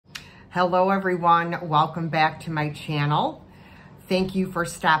Hello everyone, welcome back to my channel. Thank you for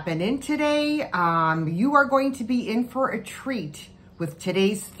stopping in today. You are going to be in for a treat with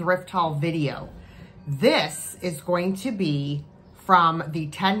today's thrift haul video. This is going to be from the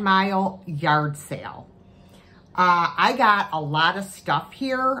 10 Mile yard sale. I got a lot of stuff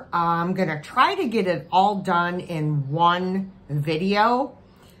here. I'm gonna try to get it all done in one video.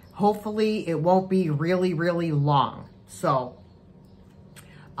 Hopefully it won't be really long. So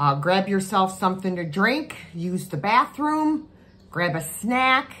grab yourself something to drink, use the bathroom, grab a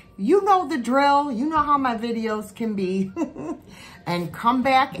snack. You know the drill. You know how my videos can be. And come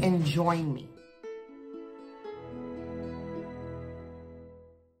back and join me.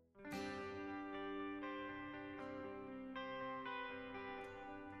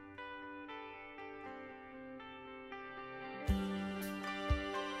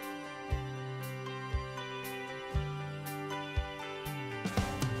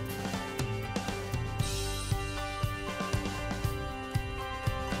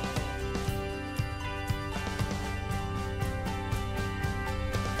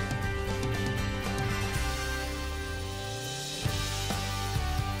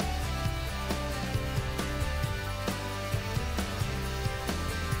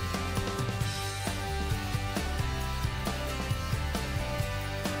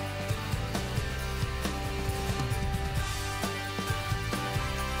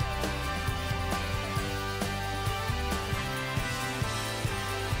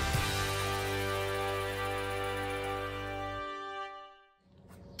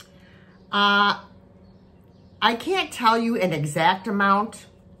 I can't tell you an exact amount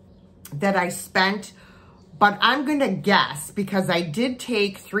that I spent, but I'm going to guess because I did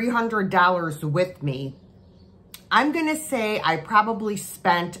take $300 with me. I'm going to say I probably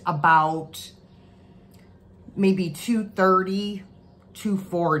spent about maybe $230,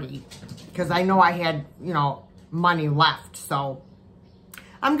 $240 because I know I had, money left. So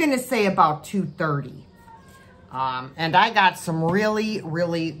I'm going to say about $230. And I got some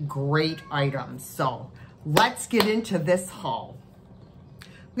really great items. So let's get into this haul.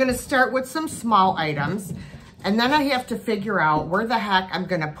 I'm gonna start with some small items, and then I have to figure out where the heck I'm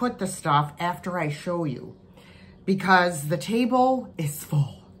gonna put the stuff after I show you, because the table is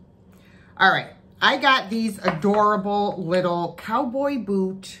full. All right, I got these adorable little cowboy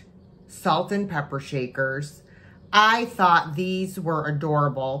boot salt and pepper shakers. I thought these were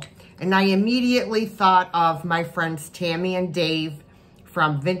adorable. And I immediately thought of my friends Tammy and Dave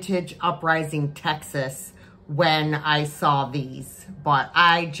from Vintage Uprising, Texas, when I saw these. But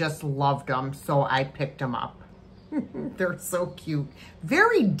I just loved them, so I picked them up. They're so cute.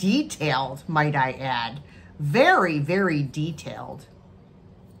 Very detailed, might I add. Very detailed.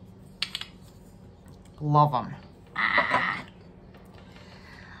 Love them.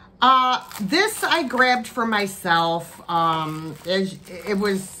 This I grabbed for myself.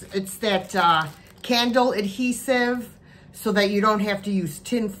 It's that candle adhesive so that you don't have to use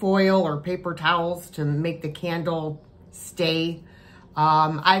tin foil or paper towels to make the candle stay.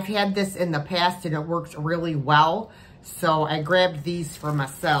 I've had this in the past and it works really well. So I grabbed these for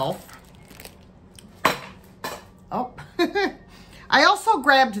myself. Oh, I also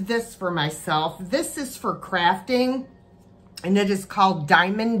grabbed this for myself. This is for crafting. And it is called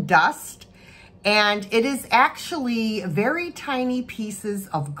Diamond Dust. And it is actually very tiny pieces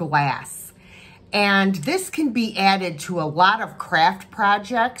of glass. And this can be added to a lot of craft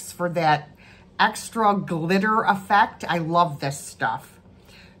projects for that extra glitter effect. I love this stuff.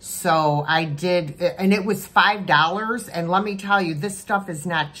 So I did, and it was $5. And let me tell you, this stuff is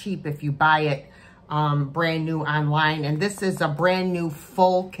not cheap if you buy it brand new online. And this is a brand new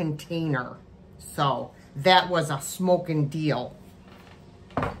full container. So that was a smoking deal.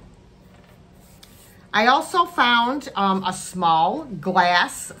 I also found a small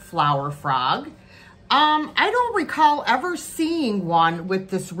glass flower frog. I don't recall ever seeing one with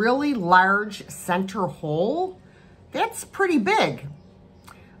this really large center hole. That's pretty big.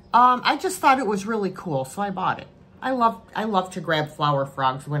 I just thought it was really cool, so I bought it. I love to grab flower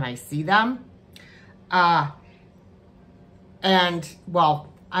frogs when I see them. And, well,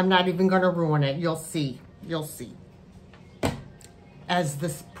 I'm not even going to ruin it. You'll see. You'll see as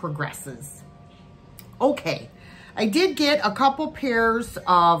this progresses. Okay. I did get a couple pairs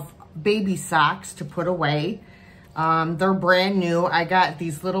of baby socks to put away. They're brand new. I got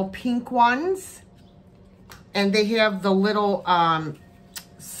these little pink ones. And they have the little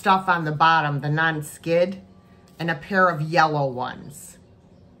stuff on the bottom, the non-skid. And a pair of yellow ones.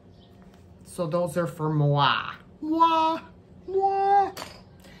 So those are for moi. Moi. Moi.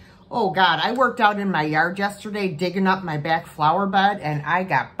 Oh God, I worked out in my yard yesterday digging up my back flower bed and I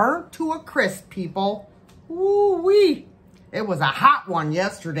got burnt to a crisp, people. Woo-wee. It was a hot one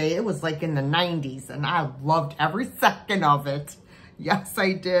yesterday. It was like in the 90s and I loved every second of it. Yes,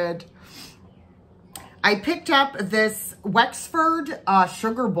 I did. I picked up this Wexford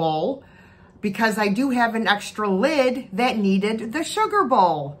sugar bowl because I do have an extra lid that needed the sugar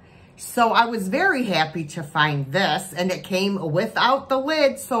bowl. So I was very happy to find this, and it came without the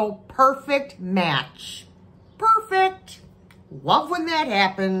lid, so perfect match. Perfect. Love when that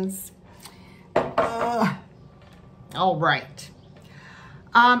happens. All right.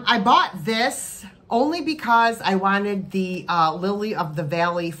 I bought this only because I wanted the Lily of the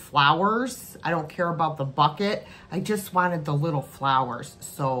Valley flowers. I don't care about the bucket. I just wanted the little flowers,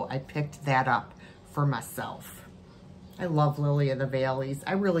 so I picked that up for myself. I love Lily of the Valleys.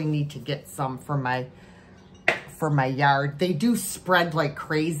 I really need to get some for my yard. They do spread like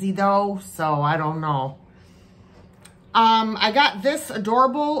crazy though, so I don't know. I got this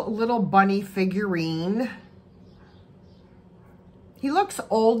adorable little bunny figurine. He looks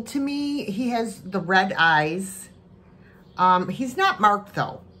old to me. He has the red eyes. He's not marked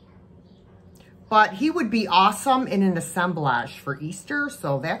though, but he would be awesome in an assemblage for Easter,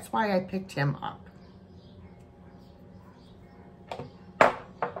 so that's why I picked him up.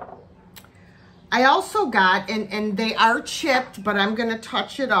 I also got, and they are chipped, but I'm going to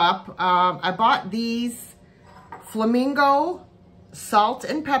touch it up. I bought these Flamingo salt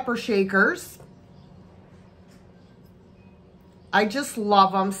and pepper shakers. I just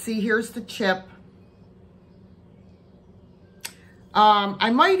love them. See, here's the chip. I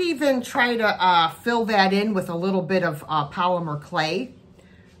might even try to fill that in with a little bit of polymer clay.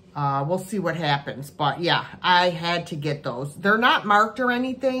 We'll see what happens. But yeah, I had to get those. They're not marked or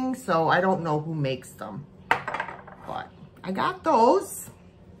anything, so I don't know who makes them. But I got those.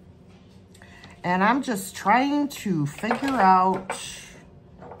 And I'm just trying to figure out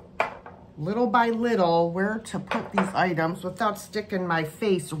little by little where to put these items without sticking my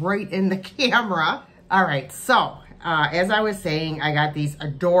face right in the camera. All right, so as I was saying, I got these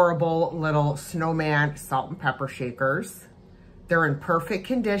adorable little snowman salt and pepper shakers. They're in perfect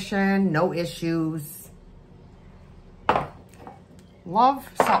condition, no issues. Love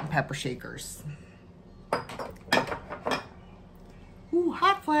salt and pepper shakers. Ooh,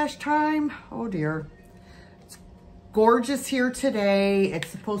 hot flash time. Oh dear. It's gorgeous here today. It's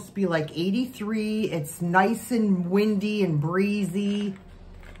supposed to be like 83. It's nice and windy and breezy.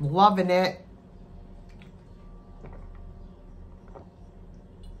 Loving it.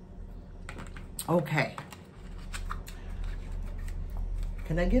 Okay.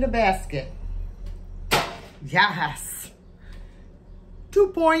 Can I get a basket? Yes. 2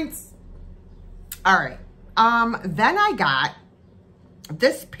 points. All right. Then I got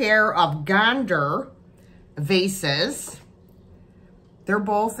this pair of Gander vases. They're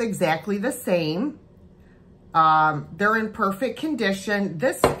both exactly the same. They're in perfect condition.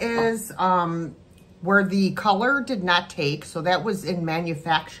 This is where the color did not take, so that was in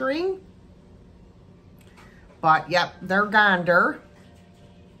manufacturing. But yep, they're Gander.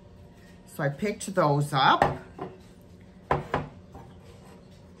 So I picked those up.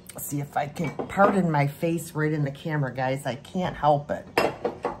 Let's see if I can, pardon my face right in the camera, guys. I can't help it.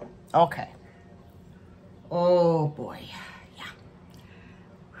 Okay. Oh boy, yeah.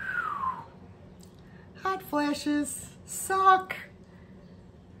 Whew. Hot flashes suck.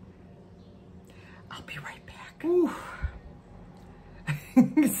 I'll be right back. Ooh.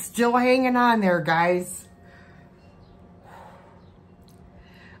 Still hanging on there, guys.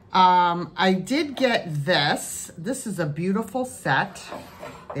 I did get this. This is a beautiful set.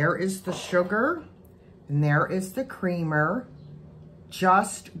 There is the sugar and there is the creamer.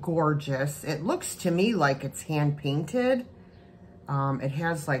 Just gorgeous. It looks to me like it's hand painted. It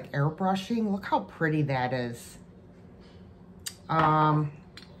has like airbrushing. Look how pretty that is.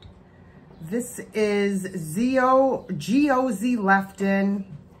 This is GOZ Lefton.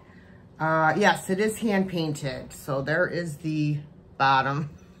 Yes, it is hand painted. So there is the bottom.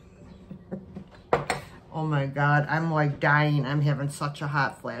 Oh my God, I'm like dying. I'm having such a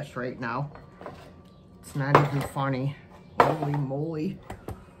hot flash right now. It's not even funny. Holy moly.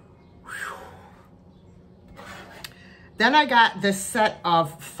 Whew. Then I got this set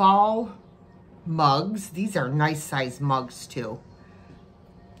of fall mugs. These are nice size mugs too.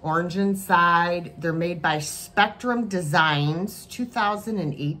 Orange inside. They're made by Spectrum Designs,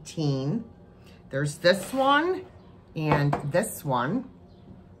 2018. There's this one and this one.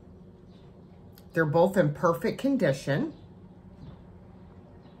 They're both in perfect condition.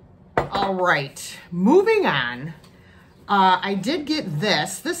 All right, moving on. I did get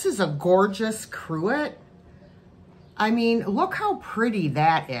this. This is a gorgeous cruet. I mean, look how pretty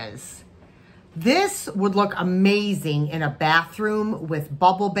that is. This would look amazing in a bathroom with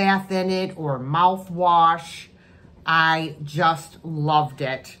bubble bath in it or mouthwash. I just loved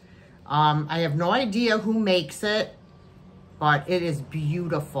it. I have no idea who makes it, but it is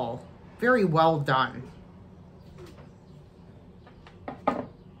beautiful. Very well done.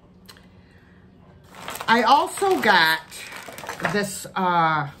 I also got this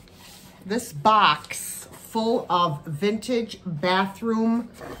this box full of vintage bathroom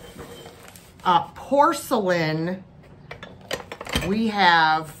porcelain. We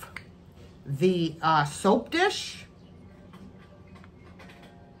have the soap dish.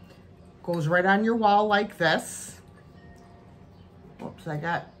 Goes right on your wall like this. Whoops, I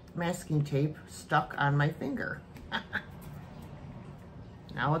got masking tape stuck on my finger.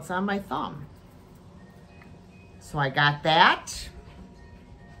 Now it's on my thumb. So I got that.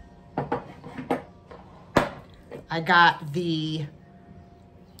 I got the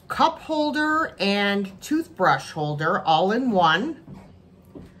cup holder and toothbrush holder all in one.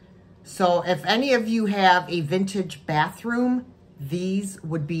 So if any of you have a vintage bathroom, these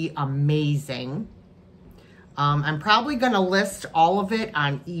would be amazing. I'm probably going to list all of it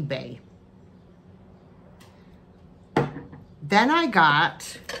on eBay. Then I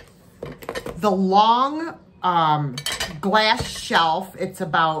got the long glass shelf. It's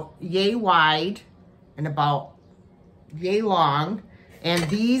about yay wide and about yay long. And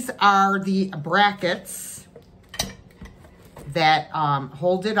these are the brackets that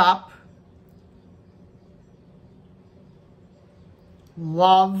hold it up.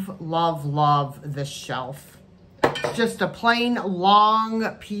 Love, love, love this shelf. Just a plain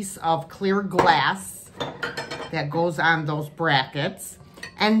long piece of clear glass that goes on those brackets.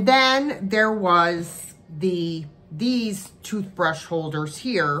 And then there was these toothbrush holders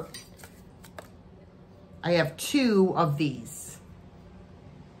here. I have 2 of these.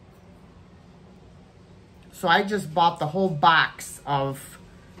 So I just bought the whole box of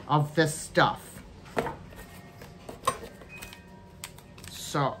this stuff.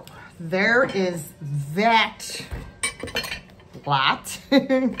 So there is that lot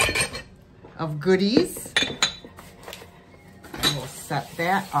of goodies. We'll set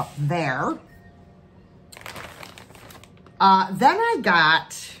that up there. Then I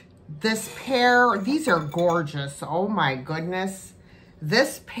got this pair. These are gorgeous. Oh my goodness.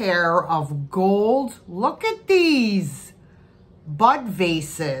 This pair of gold. Look at these bud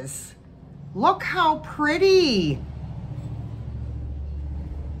vases. Look how pretty.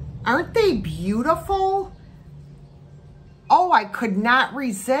 Aren't they beautiful? Oh, I could not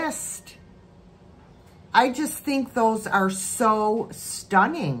resist. I just think those are so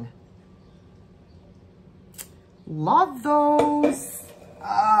stunning. Love those.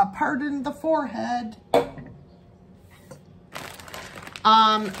 Pardon the forehead.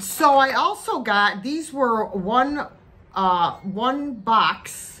 So I also got, these were one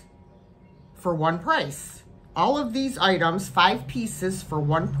box for one price. All of these items, 5 pieces for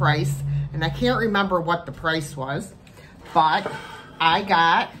one price. And I can't remember what the price was, but I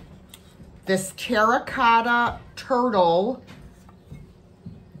got this terracotta turtle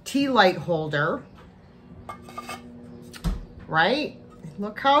tea light holder, right?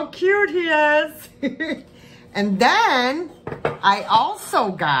 Look how cute he is. And then I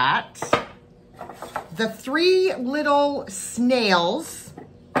also got the 3 little snails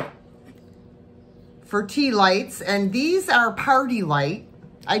for tea lights, and these are party light.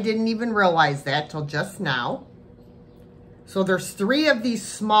 I didn't even realize that till just now. So there's 3 of these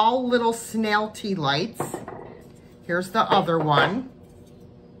small little snail tea lights. Here's the other one.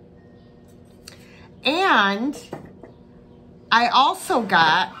 And I also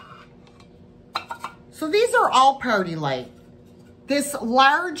got, so these are all party light. This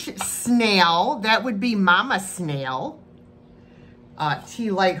large snail, that would be Mama Snail,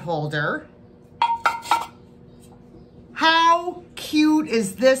 tea light holder. How cute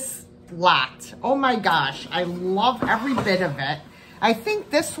is this lot? Oh my gosh, I love every bit of it. I think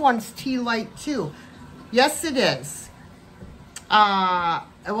this one's tea light too. Yes, it is.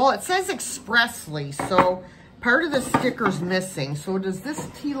 Well, it says expressly, so part of the sticker's missing. So does this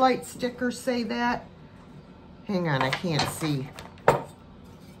tea light sticker say that? Hang on, I can't see.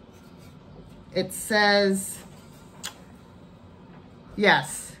 It says,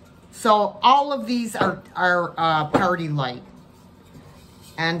 yes. So all of these are party light,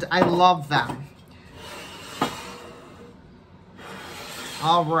 and I love them.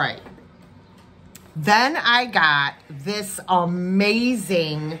 All right. Then I got this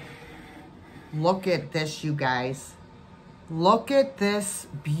amazing, look at this, you guys. Look at this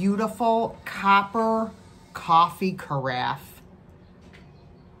beautiful copper coffee carafe.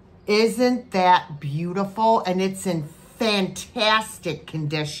 Isn't that beautiful? And it's in fantastic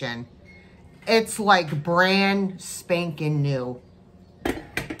condition. It's like brand spanking new.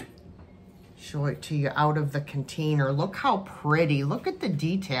 Show it to you out of the container. Look how pretty. Look at the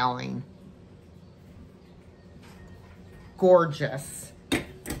detailing. Gorgeous.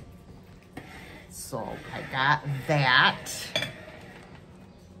 So I got that.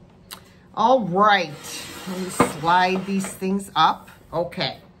 All right. Let me slide these things up.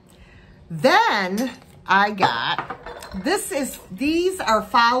 Okay. Then I got, these are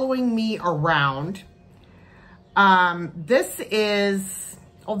following me around. This is,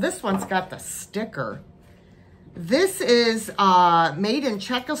 oh, this one's got the sticker. This is made in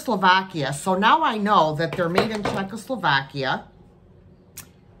Czechoslovakia. So now I know that they're made in Czechoslovakia.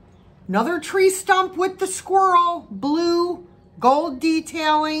 Another tree stump with the squirrel, blue, gold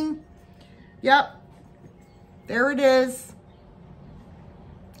detailing. Yep, there it is.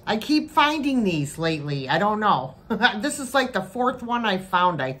 I keep finding these lately. I don't know. This is like the fourth one I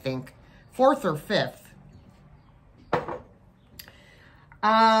found, I think. Fourth or fifth.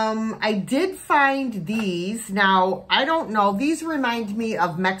 I did find these. Now, I don't know. These remind me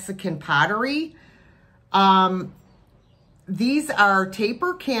of Mexican pottery. These are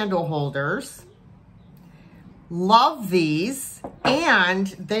taper candle holders. Love these. And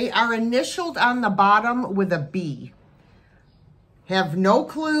they are initialed on the bottom with a B. Have no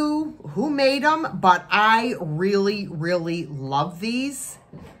clue who made them, but I really, really love these.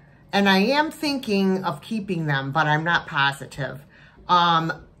 And I am thinking of keeping them, but I'm not positive.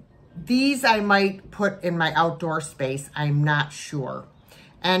 These I might put in my outdoor space. I'm not sure.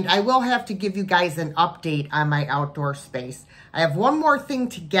 And I will have to give you guys an update on my outdoor space. I have one more thing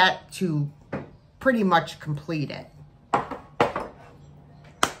to get to pretty much complete it.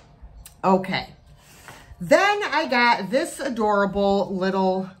 Okay. Then I got this adorable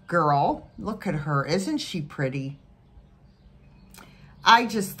little girl. Look at her. Isn't she pretty? I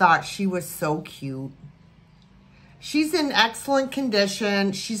just thought she was so cute. She's in excellent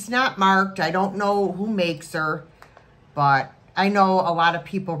condition. She's not marked. I don't know who makes her, but I know a lot of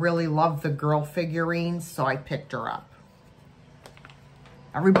people really love the girl figurines, so I picked her up.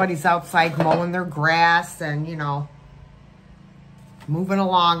 Everybody's outside mowing their grass and, you know, moving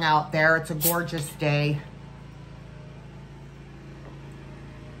along out there. It's a gorgeous day.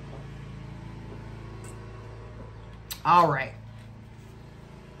 All right.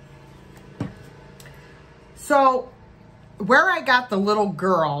 So, where I got the little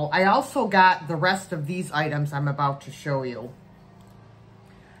girl, I also got the rest of these items I'm about to show you.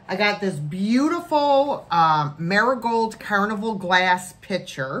 I got this beautiful marigold carnival glass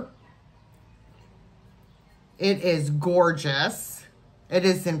pitcher. It is gorgeous. It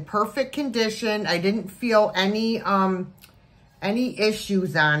is in perfect condition. I didn't feel any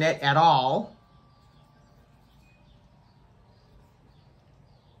issues on it at all.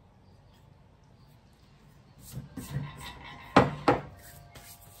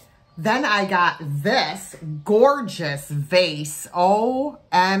 Then I got this gorgeous vase.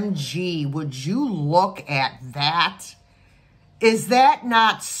 OMG, would you look at that? Is that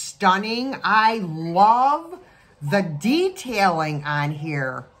not stunning? I love the detailing on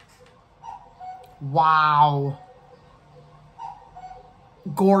here. Wow.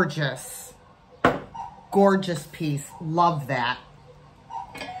 Gorgeous. Gorgeous piece. Love that.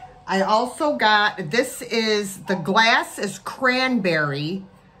 I also got, this is, the glass is cranberry.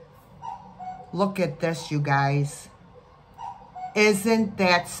 Look at this, you guys. Isn't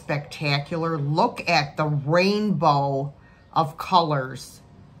that spectacular? Look at the rainbow of colors.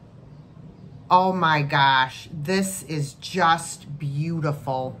 Oh my gosh, this is just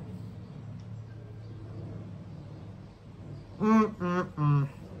beautiful.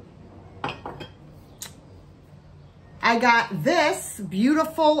 I got this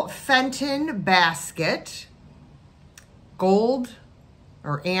beautiful Fenton basket. Gold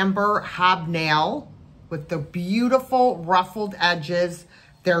or amber hobnail with the beautiful ruffled edges.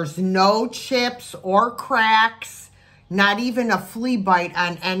 There's no chips or cracks, not even a flea bite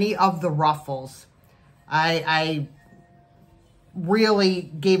on any of the ruffles. I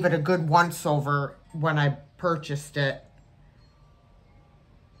really gave it a good once over when I purchased it.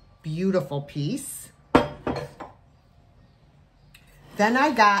 Beautiful piece. Then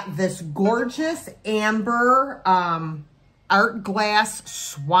I got this gorgeous amber art glass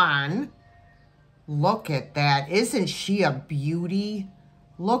swan. Look at that. Isn't she a beauty?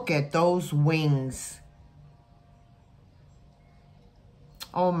 Look at those wings.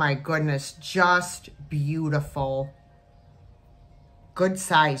 Oh my goodness, just beautiful. Good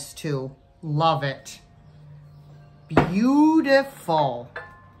size too. Love it. Beautiful.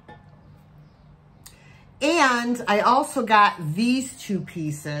 And I also got these 2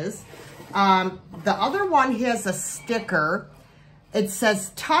 pieces. The other one has a sticker. It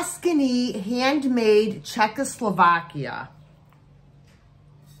says Tuscany Handmade Czechoslovakia.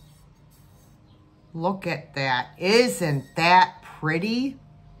 Look at that. Isn't that pretty?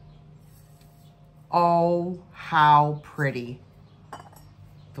 Oh, how pretty.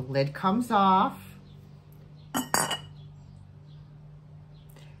 The lid comes off.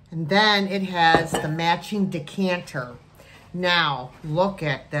 And then it has the matching decanter. Now, look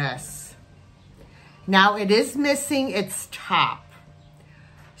at this. Now, it is missing its top.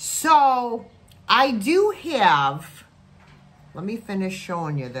 So, I do have, let me finish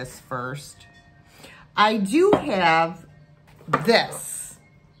showing you this first. I do have this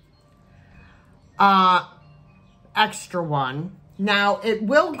extra one. Now, it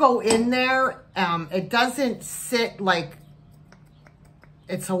will go in there. It doesn't sit like,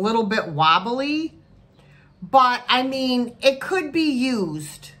 it's a little bit wobbly, but I mean, it could be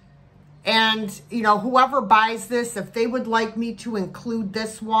used. And, you know, whoever buys this, if they would like me to include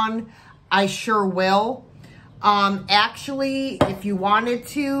this one, I sure will. Actually, if you wanted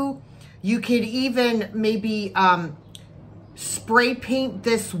to, you could even maybe spray paint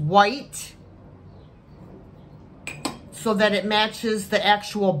this white so that it matches the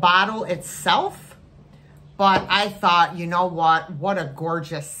actual bottle itself. But I thought, you know what a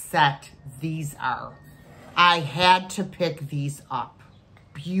gorgeous set these are. I had to pick these up.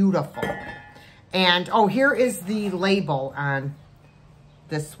 Beautiful. And, oh, here is the label on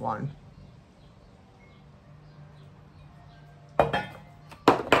this one.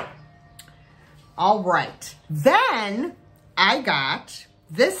 All right. Then I got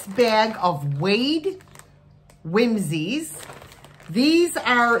this bag of Wade Whimsies. These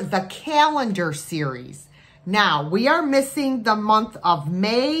are the calendar series. Now, we are missing the month of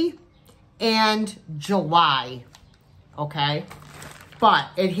May and July, okay? But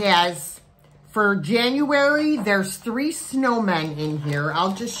it has, for January, there's 3 snowmen in here.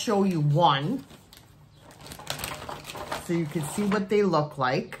 I'll just show you one so you can see what they look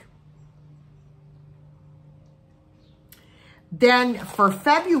like. Then for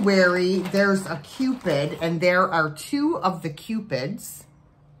February, there's a Cupid, and there are 2 of the Cupids.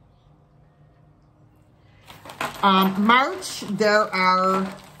 March, there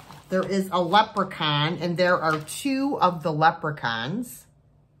is a leprechaun, and there are 2 of the leprechauns.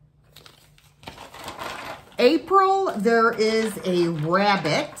 April, there is a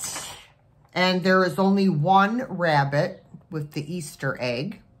rabbit, and there is only 1 rabbit with the Easter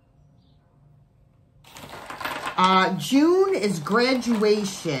egg. June is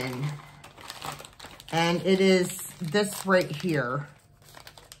graduation, and it is this right here.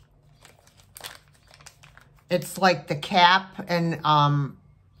 It's like the cap and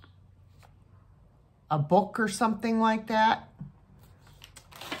a book or something like that.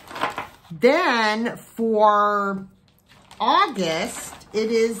 Then for August,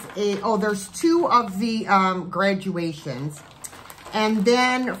 it is there's 2 of the graduations. And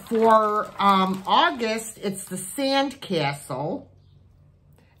then for August, it's the sand castle.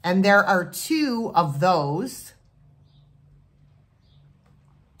 And there are 2 of those.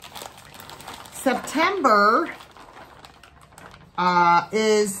 September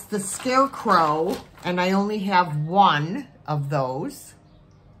is the scarecrow, and I only have 1 of those.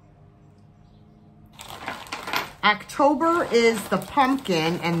 October is the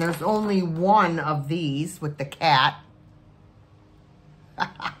pumpkin, and there's only 1 of these with the cat.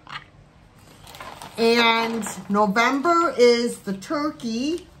 And November is the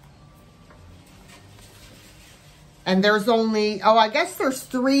turkey. And there's only, I guess there's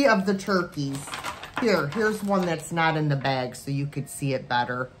 3 of the turkeys. Here's one that's not in the bag so you could see it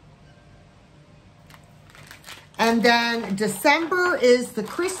better. And then December is the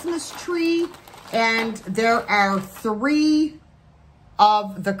Christmas tree, and there are 3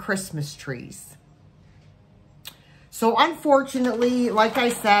 of the Christmas trees. So unfortunately, like I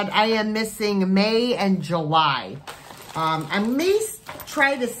said, I am missing May and July. I may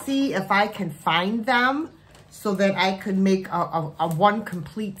try to see if I can find them so that I could make a 1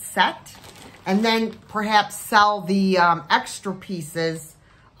 complete set, and then perhaps sell the extra pieces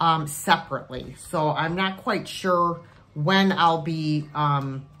separately. So I'm not quite sure when I'll be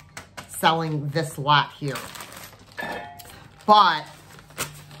selling this lot here. But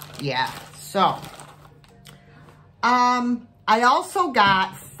yeah, so I also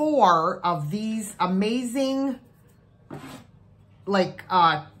got 4 of these amazing, like,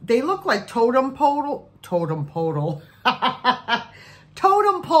 they look like totem pole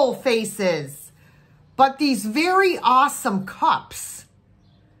totem pole faces, but these very awesome cups.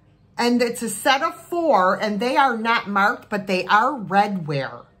 And it's a set of 4, and they are not marked, but they are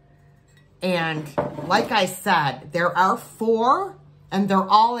redware. And like I said, there are 4, and they're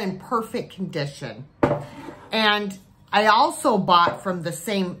all in perfect condition. And I also bought from the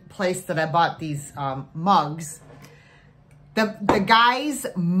same place that I bought these mugs. The guy's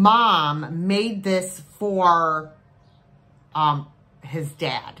mom made this for his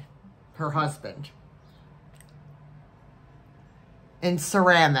dad, her husband. In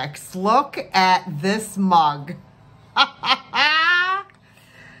ceramics. Look at this mug.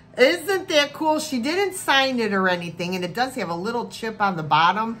 Isn't that cool? She didn't sign it or anything, and it does have a little chip on the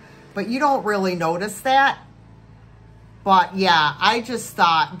bottom, but you don't really notice that. But yeah, I just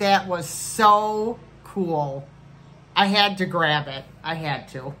thought that was so cool. I had to grab it. I had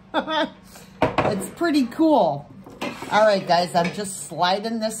to. It's pretty cool. All right, guys, I'm just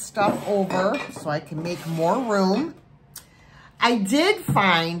sliding this stuff over so I can make more room. I did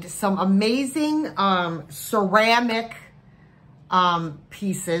find some amazing ceramic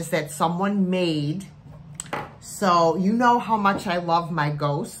pieces that someone made. So you know how much I love my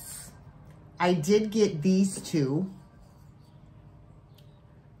ghosts. I did get these 2.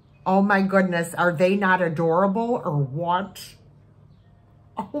 Oh my goodness, are they not adorable or what?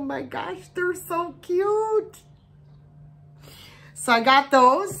 Oh my gosh, they're so cute. So I got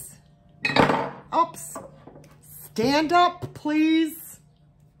those. Oops. Stand up, please.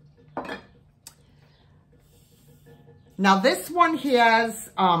 Now this one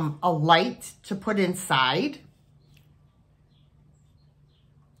has a light to put inside.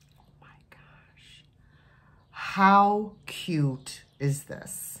 Oh my gosh. How cute is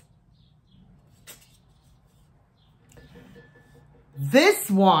this? This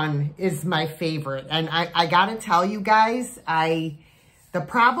one is my favorite. And I gotta tell you guys, the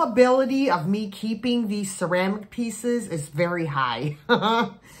probability of me keeping these ceramic pieces is very high.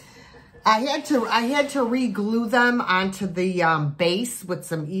 I had to re-glue them onto the base with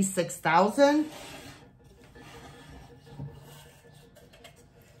some E6000.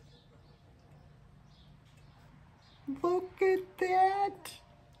 Look at that.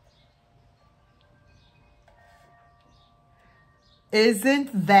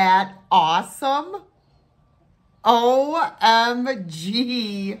 Isn't that awesome? OMG.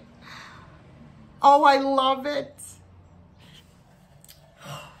 Oh, I love it.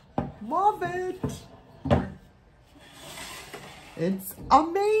 Love it. It's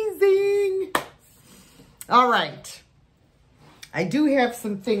amazing. All right. I do have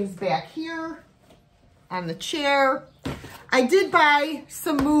some things back here on the chair. I did buy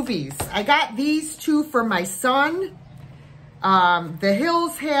some movies. I got these 2 for my son. The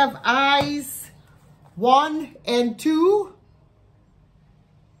Hills Have Eyes 1 and 2.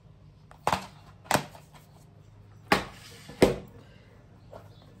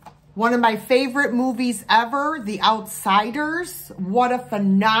 One of my favorite movies ever, The Outsiders. What a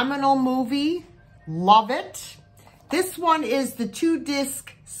phenomenal movie. Love it. This one is the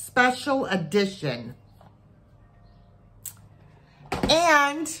 2-disc special edition.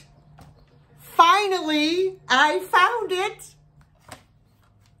 And finally, I found it.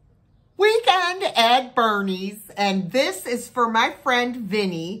 Weekend at Bernie's. And this is for my friend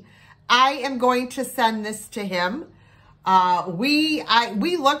Vinny. I am going to send this to him. We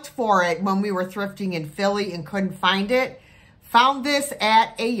looked for it when we were thrifting in Philly and couldn't find it. Found this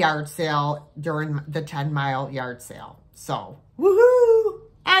at a yard sale during the 10-mile yard sale. So, woohoo!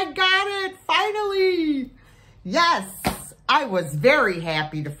 I got it, finally! Yes, I was very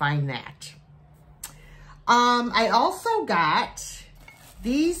happy to find that. I also got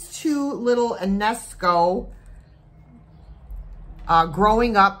these 2 little Enesco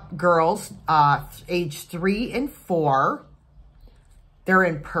growing up girls, age 3 and 4. They're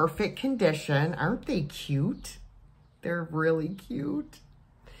in perfect condition. Aren't they cute? They're really cute.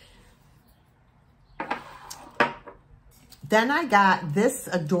 Then I got this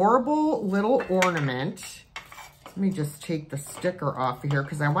adorable little ornament. Let me just take the sticker off of here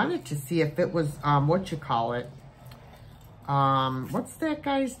because I wanted to see if it was, what's that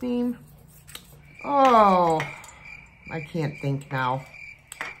guy's name? Oh, I can't think now.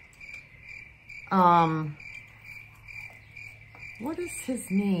 What is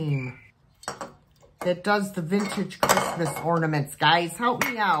his name? That does the vintage Christmas ornaments, guys. Help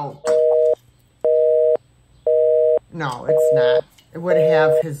me out. No, it's not. It would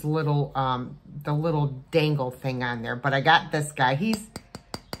have his little, the little dangle thing on there. But I got this guy.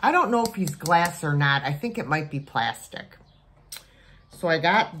 I don't know if he's glass or not. I think it might be plastic. So I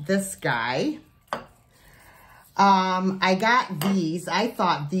got this guy. I got these. I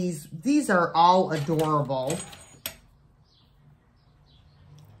thought these are all adorable.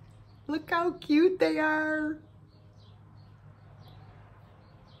 Look how cute they are.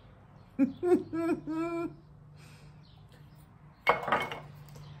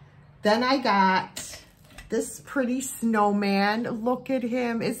 Then I got this pretty snowman. Look at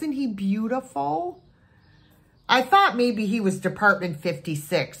him. Isn't he beautiful? I thought maybe he was Department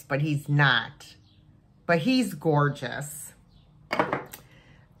 56, but he's not. But he's gorgeous.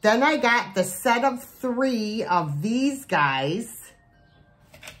 Then I got the set of 3 of these guys.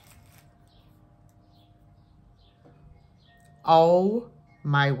 Oh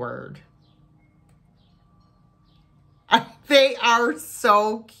my word. They are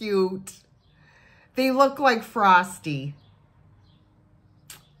so cute. They look like Frosty.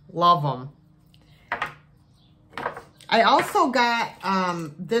 Love them. I also got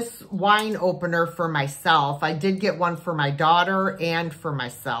this wine opener for myself. I did get one for my daughter and for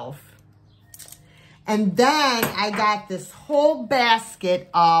myself. And then I got this whole basket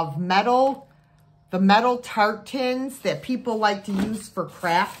of the metal tart tins that people like to use for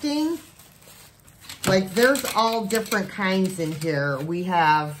crafting. Like, there's all different kinds in here. We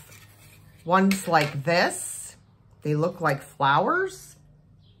have ones like this. They look like flowers.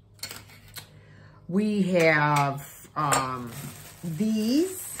 We have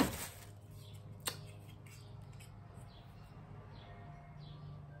these.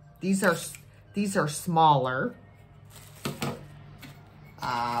 These are smaller.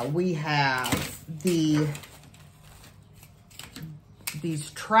 We have these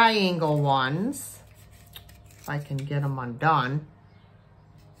triangle ones. If I can get them undone.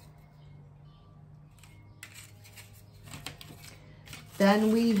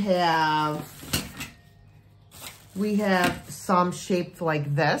 Then we have some shaped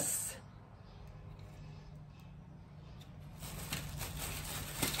like this.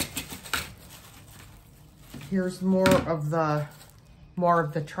 Here's more of the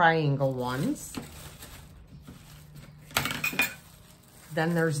triangle ones.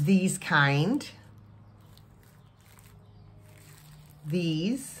 Then there's these kind.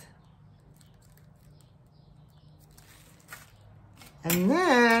 These. And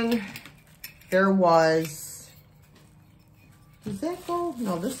then there was, does that go?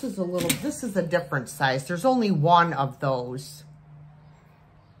 No, this is a different size. There's only one of those.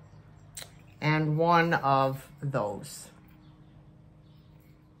 And one of those.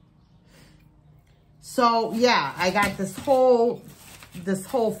 So yeah, I got this whole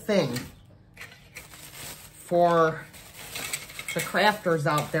thing for the crafters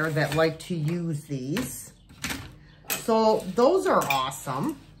out there that like to use these. So those are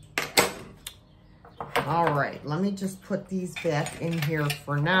awesome. All right, let me just put these back in here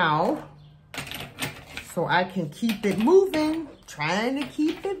for now so I can keep it moving. Trying to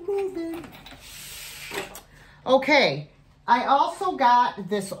keep it moving. Okay, I also got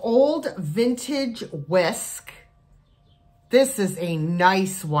this old vintage whisk. This is a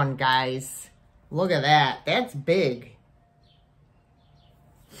nice one, guys. Look at that. That's big.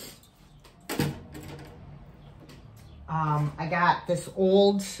 I got this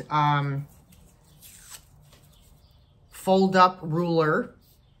old fold-up ruler.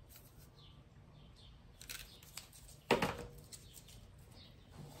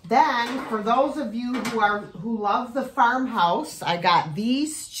 Then, for those of you who love the farmhouse, I got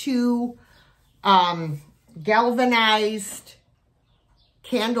these 2 galvanized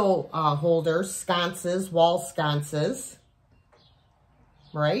candle holders, sconces, wall sconces.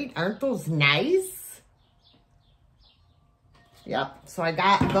 Right? Aren't those nice? Yep, so I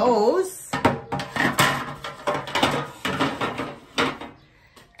got those.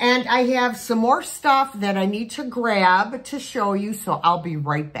 And I have some more stuff that I need to grab to show you, so I'll be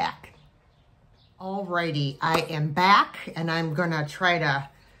right back. Alrighty, I am back, and I'm gonna try to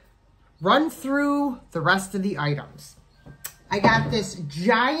run through the rest of the items. I got this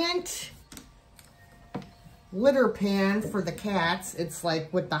giant litter pan for the cats. It's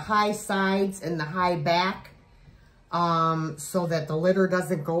like with the high sides and the high back. So that the litter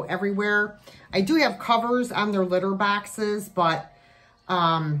doesn't go everywhere. I do have covers on their litter boxes, but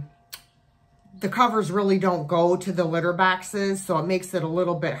the covers really don't go to the litter boxes, so it makes it a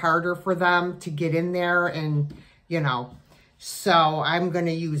little bit harder for them to get in there and, you know. So I'm going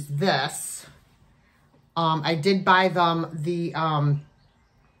to use this. I did buy them the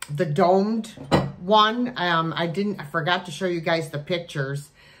domed one. I forgot to show you guys the pictures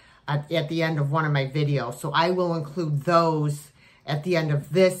at the end of one of my videos. So I will include those at the end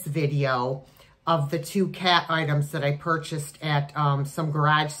of this video of the 2 cat items that I purchased at some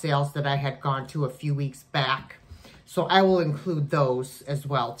garage sales that I had gone to a few weeks back. So I will include those as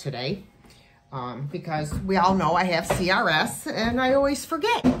well today. Because we all know I have CRS and I always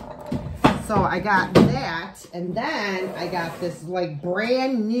forget. So I got that, and then I got this like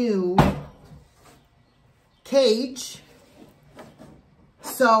brand new cage.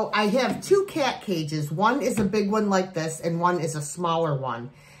 So I have two cat cages. One is a big one like this, and one is a smaller one.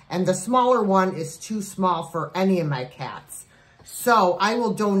 And the smaller one is too small for any of my cats. So I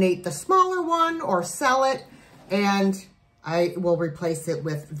will donate the smaller one or sell it, and I will replace it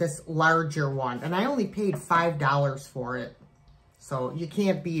with this larger one. And I only paid $5 for it. So you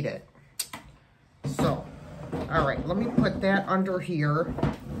can't beat it. So, all right, let me put that under here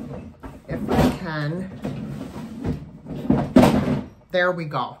if I can. There we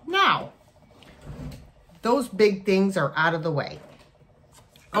go. Now, those big things are out of the way.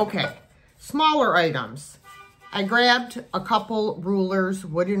 Okay, smaller items. I grabbed a couple rulers,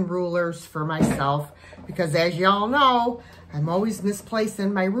 wooden rulers for myself, because as y'all know, I'm always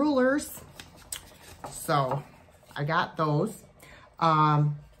misplacing my rulers. So I got those.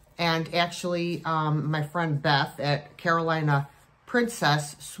 And actually, my friend Beth at Carolina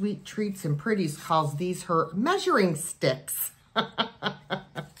Princess Sweet Treats and Pretties calls these her measuring sticks. Hi,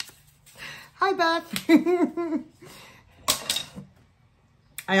 Beth.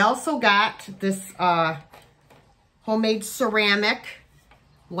 I also got this homemade ceramic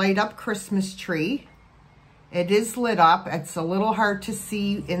light up Christmas tree. It is lit up. It's a little hard to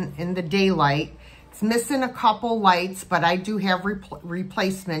see in the daylight. It's missing a couple lights, but I do have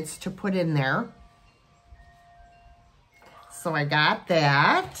replacements to put in there. So I got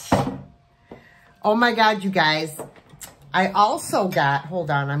that. Oh my God, you guys. I also got,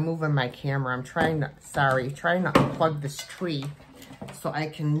 hold on, I'm moving my camera. I'm trying to unplug this tree so I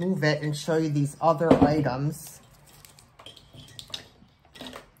can move it and show you these other items.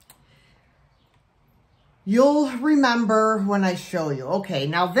 You'll remember when I show you. Okay,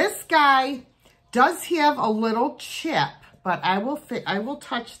 now this guy does have a little chip, but I will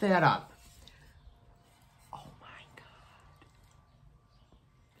touch that up. Oh my God.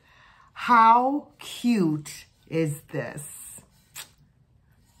 How cute is this?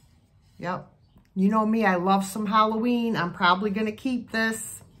 Yep. You know me, I love some Halloween. I'm probably going to keep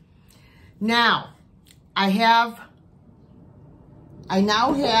this. Now, I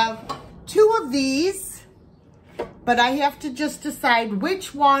now have two of these. But I have to just decide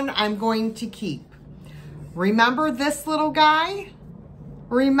which one I'm going to keep. Remember this little guy?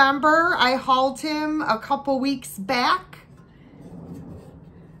 Remember I hauled him a couple weeks back?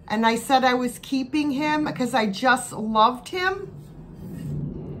 And I said I was keeping him because I just loved him?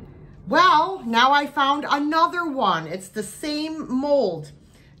 Well, now I found another one. It's the same mold.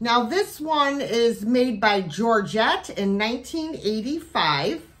 Now this one is made by Georgette in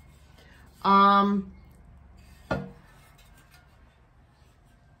 1985.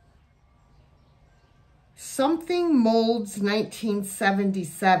 Something Molds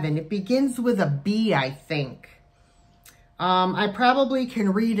 1977. It begins with a B, I think. I probably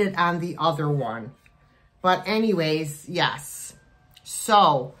can read it on the other one. But anyways, yes.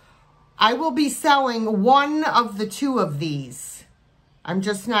 So, I will be selling one of the two of these. I'm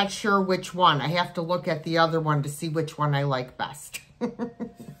just not sure which one. I have to look at the other one to see which one I like best.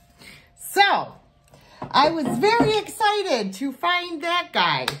 So, I was very excited to find that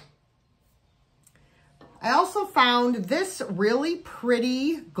guy. I also found this really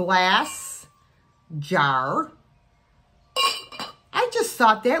pretty glass jar. I just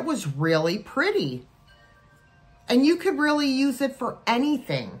thought that was really pretty. And you could really use it for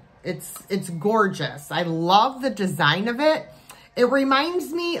anything. It's gorgeous. I love the design of it. It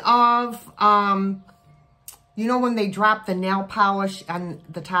reminds me of, you know, when they drop the nail polish on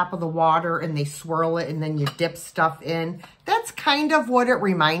the top of the water and they swirl it and then you dip stuff in. That's kind of what it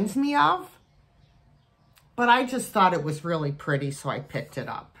reminds me of. But I just thought it was really pretty, so I picked it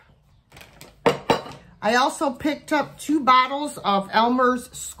up. I also picked up 2 bottles of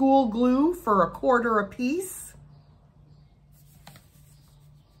Elmer's School Glue for $1 a piece.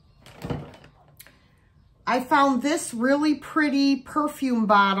 I found this really pretty perfume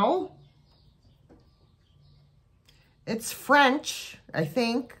bottle. It's French, I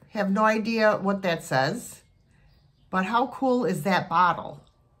think. Have no idea what that says. But how cool is that bottle?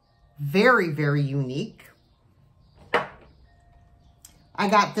 Very, very unique. I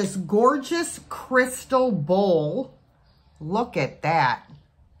got this gorgeous crystal bowl. Look at that.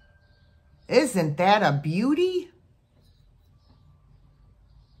 Isn't that a beauty?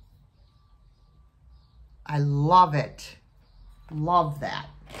 I love it. Love that.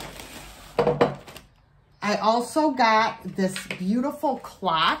 I also got this beautiful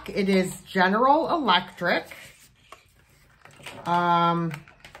clock. It is General Electric.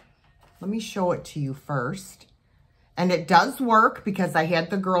 Let me show it to you first. And it does work because I had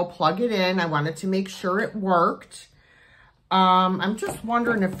the girl plug it in. I wanted to make sure it worked. I'm just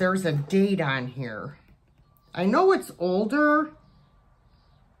wondering if there's a date on here. I know it's older.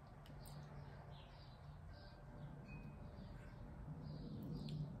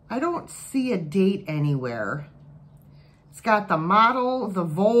 I don't see a date anywhere. It's got the model, the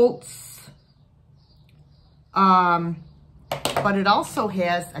volts, but it also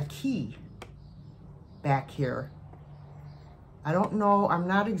has a key back here. I don't know, I'm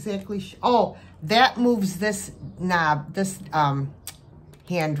not exactly sure. Oh, that moves this knob, this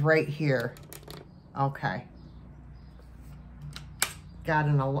hand right here. Okay.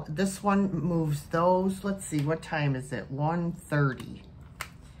 Got this one moves those. Let's see, what time is it? 1:30.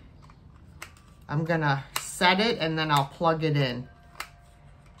 I'm gonna set it and then I'll plug it in.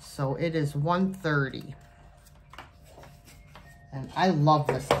 So it is 1:30. And I love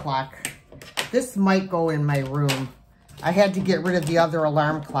this clock. This might go in my room. I had to get rid of the other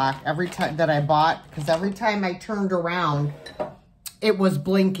alarm clock every time that I bought, because every time I turned around, it was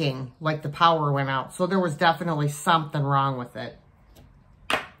blinking like the power went out. So there was definitely something wrong with it.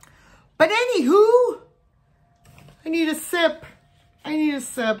 But anywho, I need a sip. I need a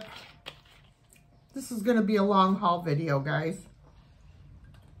sip. This is going to be a long haul video, guys.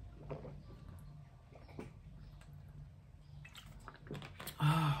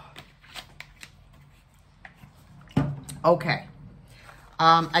 Oh. Okay.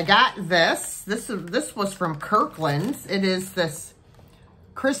 I got this. This was from Kirkland's. It is this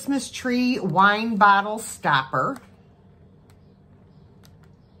Christmas tree wine bottle stopper.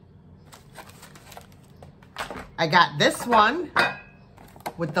 I got this one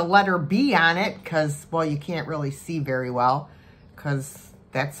with the letter B on it because, well, you can't really see very well because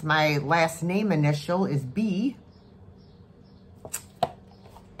that's my last name initial is B.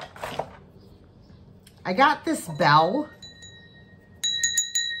 I got this bell.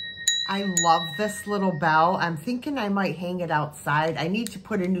 I love this little bell. I'm thinking I might hang it outside. I need to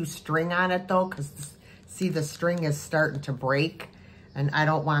put a new string on it though, because see, the string is starting to break and I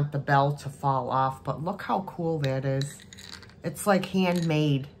don't want the bell to fall off, but look how cool that is. It's like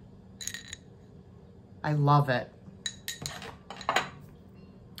handmade. I love it.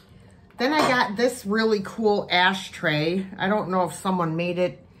 Then I got this really cool ashtray. I don't know if someone made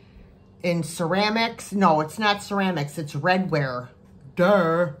it in ceramics. No, it's not ceramics. It's redware.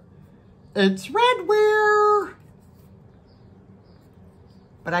 Duh. It's redware.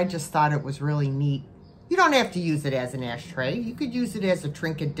 But I just thought it was really neat. You don't have to use it as an ashtray. You could use it as a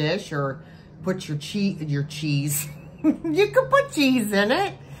trinket dish or put your cheese. You could put cheese in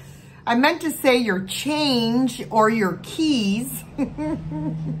it. I meant to say your change or your keys.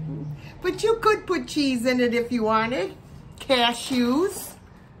 But you could put cheese in it if you wanted. Cashews.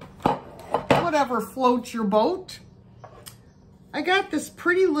 Whatever floats your boat. I got this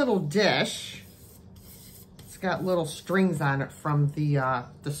pretty little dish. It's got little strings on it from the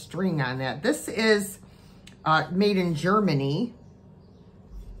string on that. This is made in Germany.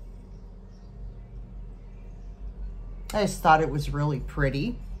 I just thought it was really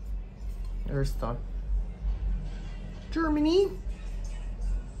pretty. There's the Germany.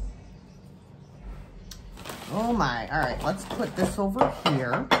 Oh my, all right, let's put this over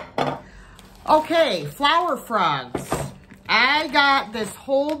here. Okay, flower frogs. I got this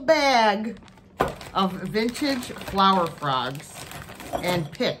whole bag of vintage flower frogs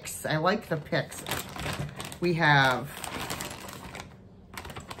and picks. I like the picks. We have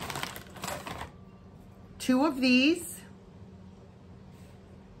 2 of these.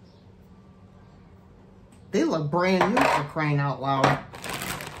 They look brand new for crying out loud.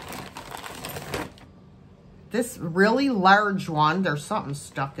 This really large one, there's something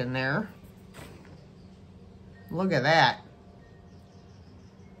stuck in there. Look at that.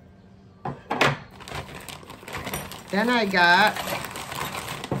 Then I got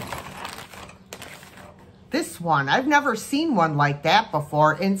this one. I've never seen one like that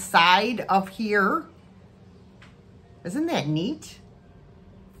before inside of here. Isn't that neat?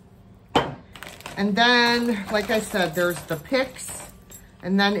 And then, like I said, there's the picks.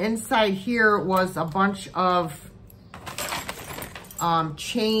 And then inside here was a bunch of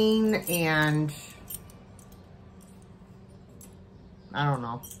chain and I don't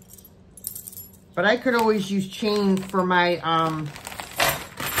know. But I could always use chain for my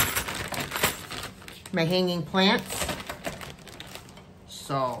my hanging plants.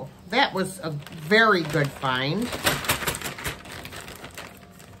 So that was a very good find.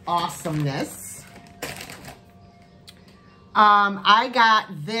 Awesomeness. I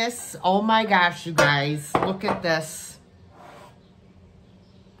got this. Oh my gosh, you guys, look at this.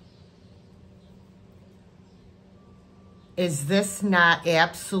 Is this not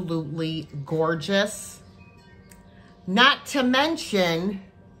absolutely gorgeous? Not to mention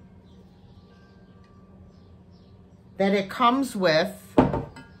that it comes with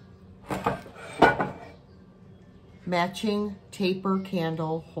matching taper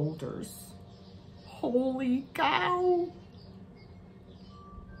candle holders. Holy cow!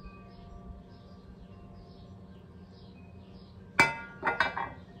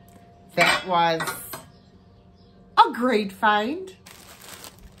 That was a great find,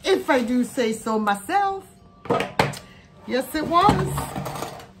 if I do say so myself. Yes, it was.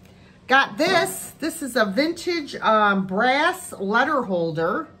 Got this. This is a vintage brass letter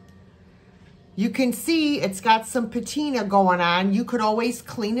holder. You can see it's got some patina going on. You could always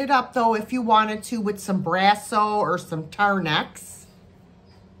clean it up, though, if you wanted to, with some Brasso or some Tarnex.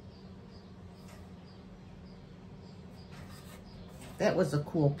 That was a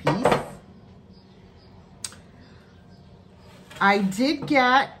cool piece. I did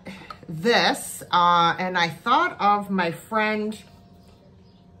get this, and I thought of my friend.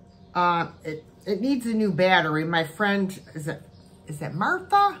 It needs a new battery. My friend, is it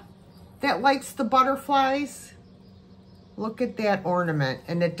Martha that likes the butterflies? Look at that ornament,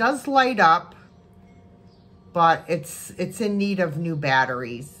 and it does light up, but it's in need of new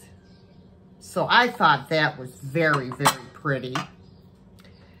batteries. So I thought that was very, very pretty.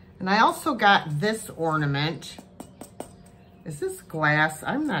 And I also got this ornament. Is this glass?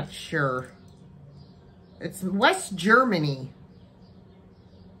 I'm not sure. It's West Germany.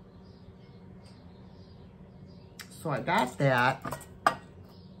 So I got that.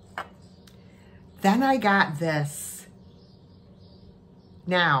 Then I got this.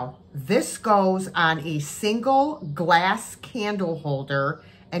 Now, this goes on a single glass candle holder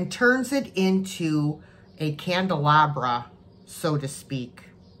and turns it into a candelabra, so to speak.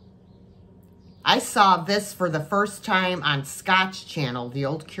 I saw this for the first time on Scott's channel, the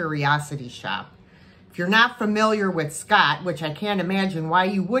old curiosity shop. If you're not familiar with Scott, which I can't imagine why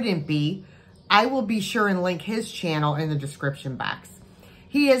you wouldn't be, I will be sure and link his channel in the description box.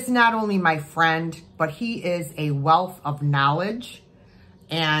 He is not only my friend, but he is a wealth of knowledge,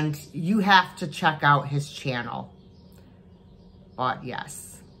 and you have to check out his channel. But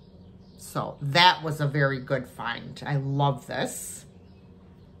yes, so that was a very good find. I love this.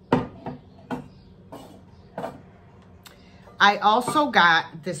 I also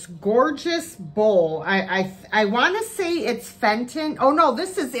got this gorgeous bowl. I want to say it's Fenton. Oh no,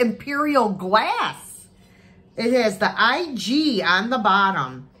 this is Imperial Glass. It has the IG on the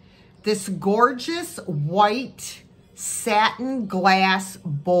bottom. This gorgeous white satin glass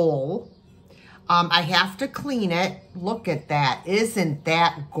bowl. I have to clean it. Look at that. Isn't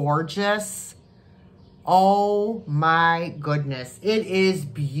that gorgeous? Oh my goodness. It is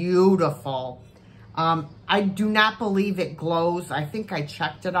beautiful. I do not believe it glows. I think I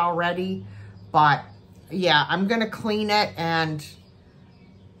checked it already, but yeah, I'm going to clean it, and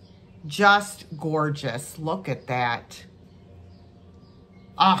just gorgeous. Look at that.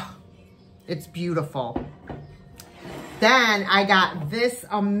 Ah, it's beautiful. Then I got this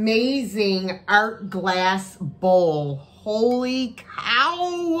amazing art glass bowl. Holy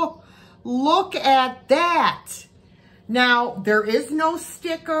cow. Look at that. Now, there is no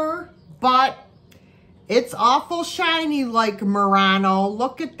sticker, but it's awful shiny like Murano.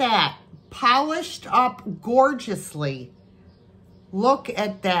 Look at that. Polished up gorgeously. Look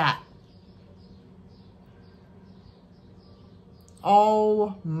at that.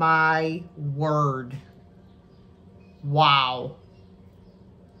 Oh my word. Wow.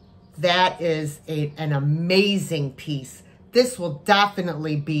 That is an amazing piece. This will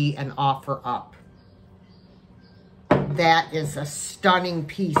definitely be an offer up. That is a stunning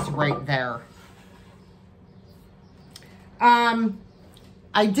piece right there.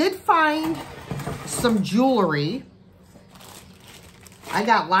 I did find some jewelry. I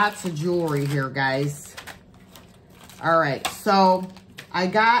got lots of jewelry here, guys. All right, so I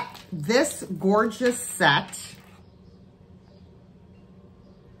got this gorgeous set.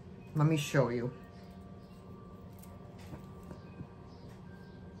 Let me show you.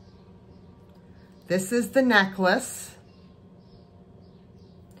 This is the necklace.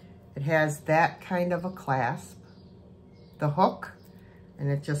 It has that kind of a clasp. The hook, and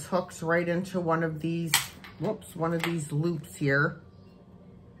it just hooks right into one of these, whoops, one of these loops here.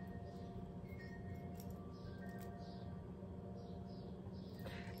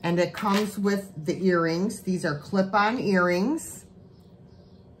 And it comes with the earrings. These are clip-on earrings.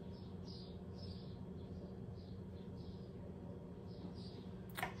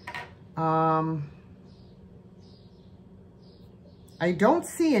 I don't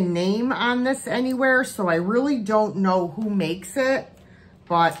see a name on this anywhere, so I really don't know who makes it,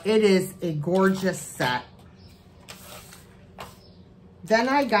 but it is a gorgeous set. Then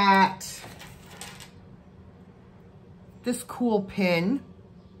I got this cool pin.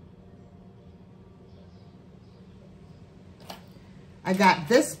 I got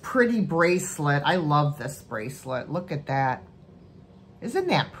this pretty bracelet. I love this bracelet. Look at that. Isn't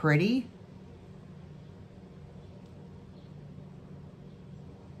that pretty?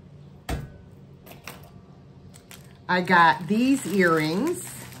 I got these earrings.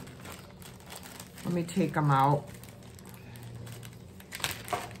 Let me take them out.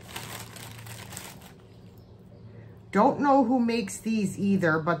 Don't know who makes these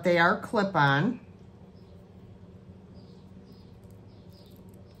either, but they are clip-on.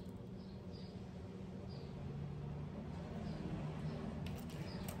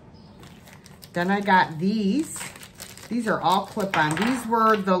 Then I got these. These are all clip-on. These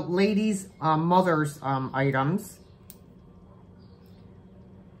were the ladies' mother's items.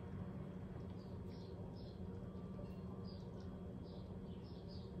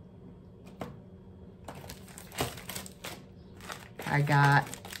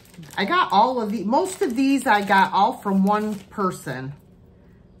 I got all of these. Most of these I got all from one person.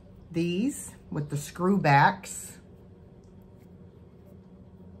 These with the screw backs.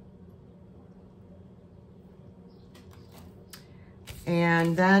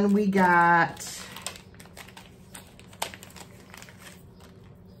 And then we got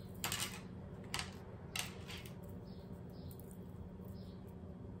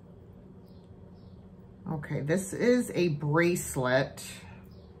okay, this is a bracelet.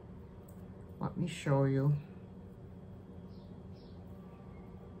 Let me show you.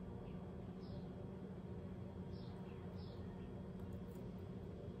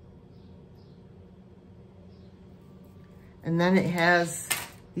 And then it has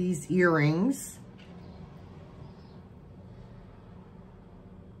these earrings.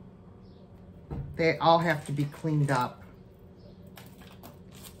 They all have to be cleaned up.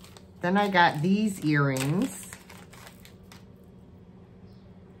 Then I got these earrings.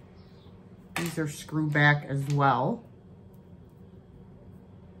 These are screw back as well.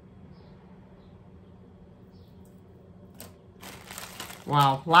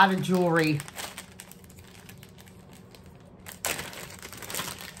 Wow, a lot of jewelry.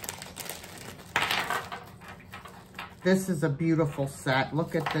 This is a beautiful set.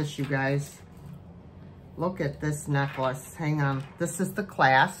 Look at this, you guys. Look at this necklace. Hang on. This is the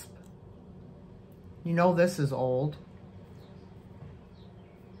clasp. You know this is old.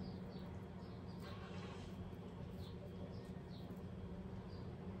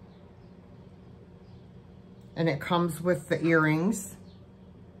 And it comes with the earrings.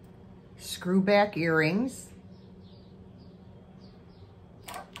 Screw back earrings.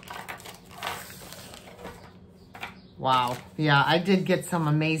 Wow. Yeah, I did get some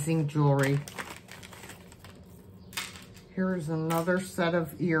amazing jewelry. Here's another set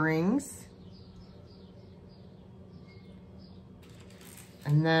of earrings.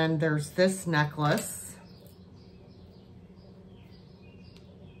 And then there's this necklace.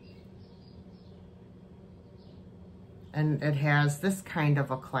 And it has this kind of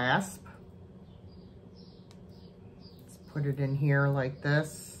a clasp. Let's put it in here like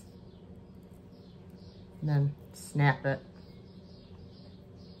this. And then snap it.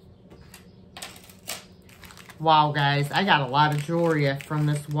 Wow, guys, I got a lot of jewelry from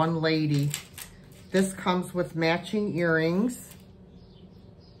this one lady. This comes with matching earrings.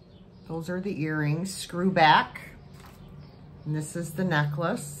 Those are the earrings, screw back. And this is the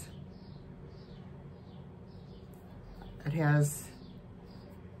necklace. It has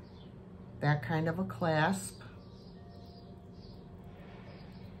that kind of a clasp.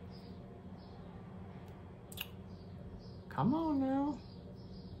 Come on now.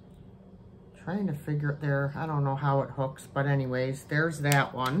 Trying to figure it there. I don't know how it hooks, but anyways, there's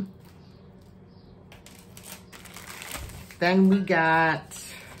that one. Then we got,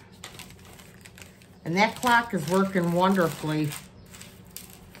 and that clock is working wonderfully.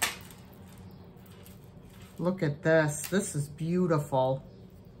 Look at this. This is beautiful.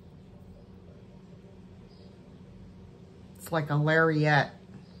 It's like a lariat.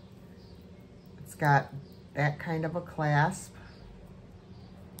 It's got that kind of a clasp.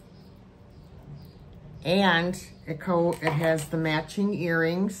 And it has the matching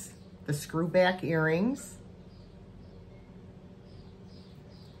earrings, the screw back earrings.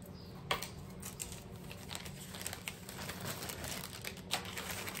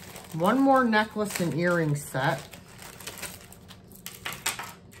 One more necklace and earring set.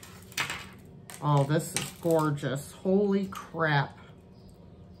 Oh, this is gorgeous. Holy crap.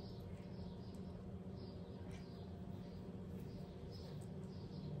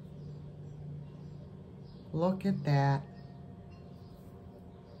 Look at that.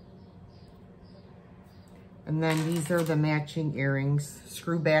 And then these are the matching earrings,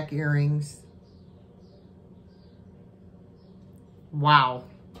 screw back earrings. Wow.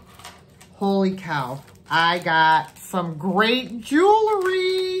 Holy cow. I got some great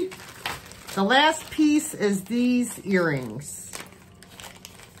jewelry. The last piece is these earrings.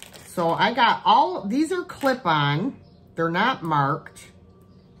 So I got all, these are clip-on. They're not marked,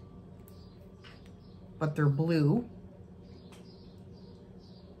 but they're blue.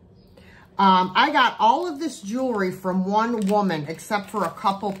 I got all of this jewelry from one woman, except for a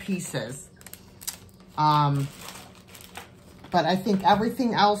couple pieces. But I think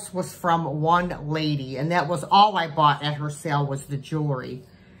everything else was from one lady, and that was all I bought at her sale was the jewelry.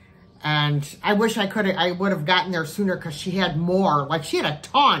 And I wish I would have gotten there sooner because she had more. Like, she had a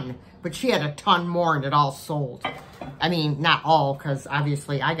ton, but she had a ton more, and it all sold. I mean, not all, because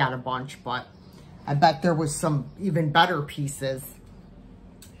obviously I got a bunch, but I bet there was some even better pieces.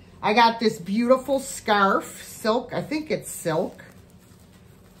 I got this beautiful scarf, silk. I think it's silk.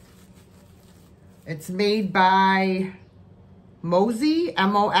 It's made by Mosi,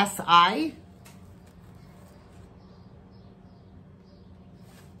 M-O-S-I.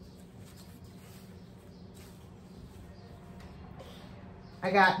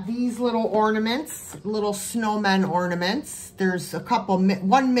 I got these little ornaments, little snowmen ornaments. There's a couple,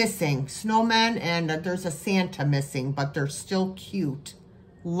 one missing, snowmen, and there's a Santa missing, but they're still cute.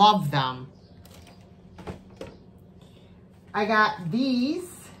 Love them. I got these.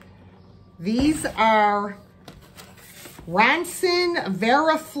 These are Ronson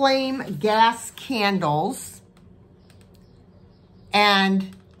Veriflame gas candles.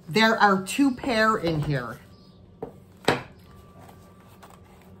 And there are 2 pair in here.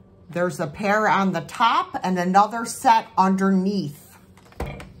 There's a pair on the top and another set underneath.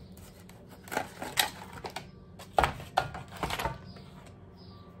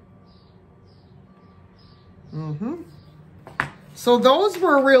 So those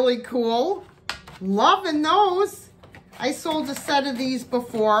were really cool. Loving those. I sold a set of these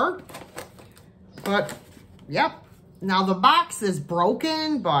before. But, yep. Now the box is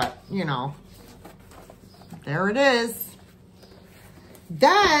broken, but, you know, there it is.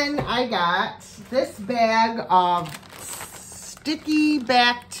 Then I got this bag of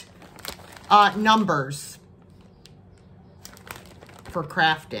sticky-backed numbers for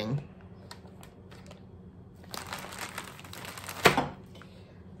crafting.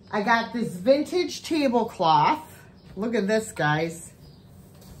 I got this vintage tablecloth. Look at this, guys.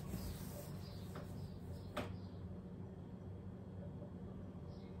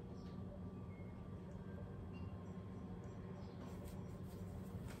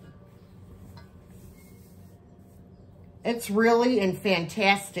 It's really in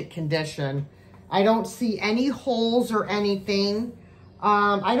fantastic condition. I don't see any holes or anything.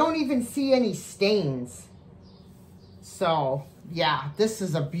 I don't even see any stains. So, yeah, this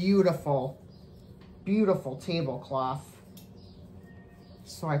is a beautiful, beautiful tablecloth.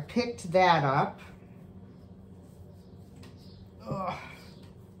 So I picked that up. Ugh.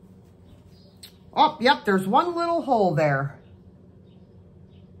 Oh, yep, there's one little hole there.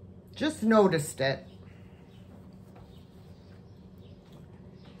 Just noticed it.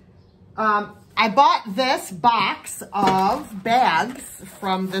 I bought this box of bags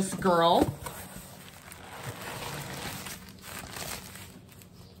from this girl.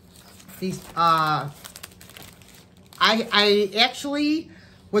 These, I actually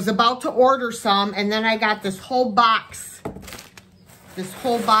was about to order some, and then I got this whole box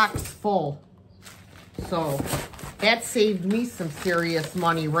full. So that saved me some serious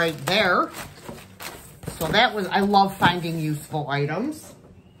money right there. So that was, I love finding useful items.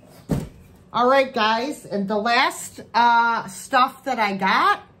 All right, guys, and the last stuff that I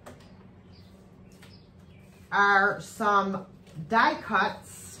got are some die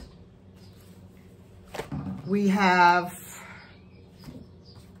cuts. We have,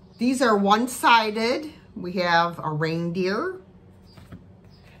 these are one-sided. We have a reindeer.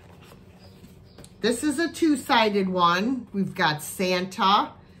 This is a two-sided one. We've got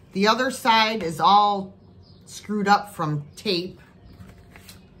Santa. The other side is all screwed up from tape.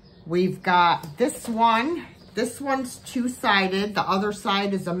 We've got this one. This one's two-sided. The other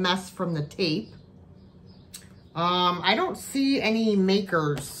side is a mess from the tape. I don't see any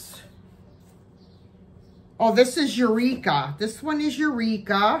makers. Oh, this is Eureka. This one is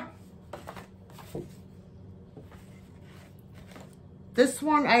Eureka. This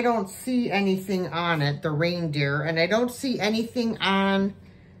one, I don't see anything on it, the reindeer, and I don't see anything on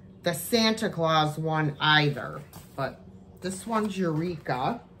the Santa Claus one either. But this one's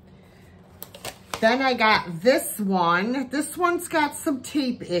Eureka. Then I got this one. This one's got some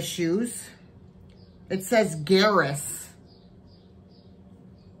tape issues. It says Garris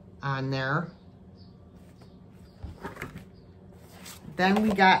on there. Then we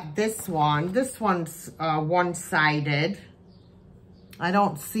got this one. This one's one-sided. I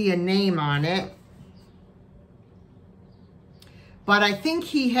don't see a name on it. But I think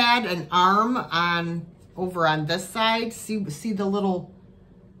he had an arm over on this side. See the little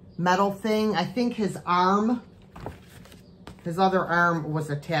metal thing? I think his other arm was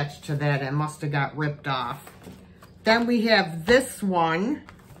attached to that. It must have got ripped off. Then we have this one.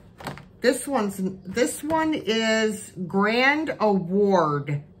 This one is Grand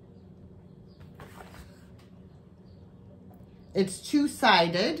Award. It's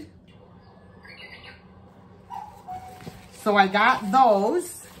two-sided. So I got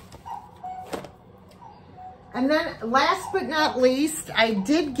those. And then last but not least, I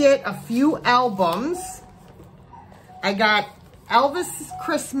did get a few albums. I got Elvis'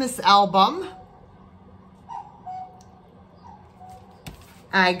 Christmas album.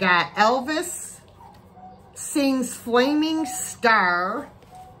 I got Elvis Sings Flaming Star.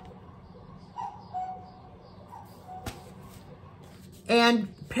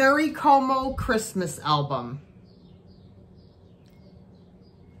 And Perry Como Christmas album.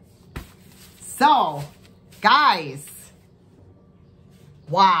 So, guys,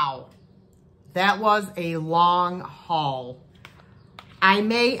 wow, that was a long haul. I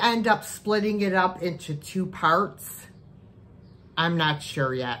may end up splitting it up into 2 parts. I'm not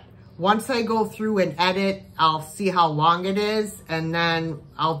sure yet. Once I go through and edit, I'll see how long it is, and then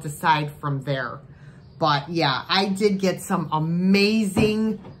I'll decide from there. But yeah, I did get some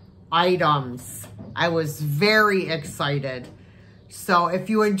amazing items. I was very excited. So if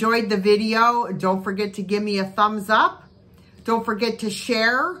you enjoyed the video, don't forget to give me a thumbs up. Don't forget to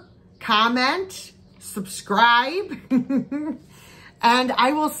share, comment, subscribe. And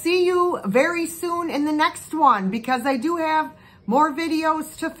I will see you very soon in the next one, because I do have more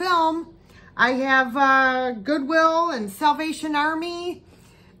videos to film. I have Goodwill and Salvation Army.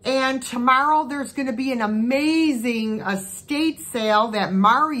 And tomorrow there's going to be an amazing estate sale that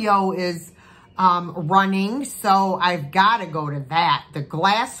Mario is running. So I've got to go to that. The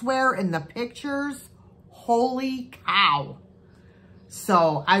glassware and the pictures, holy cow.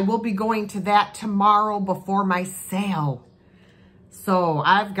 So I will be going to that tomorrow before my sale. So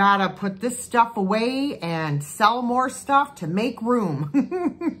I've got to put this stuff away and sell more stuff to make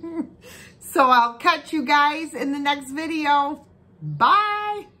room. So I'll catch you guys in the next video. Bye.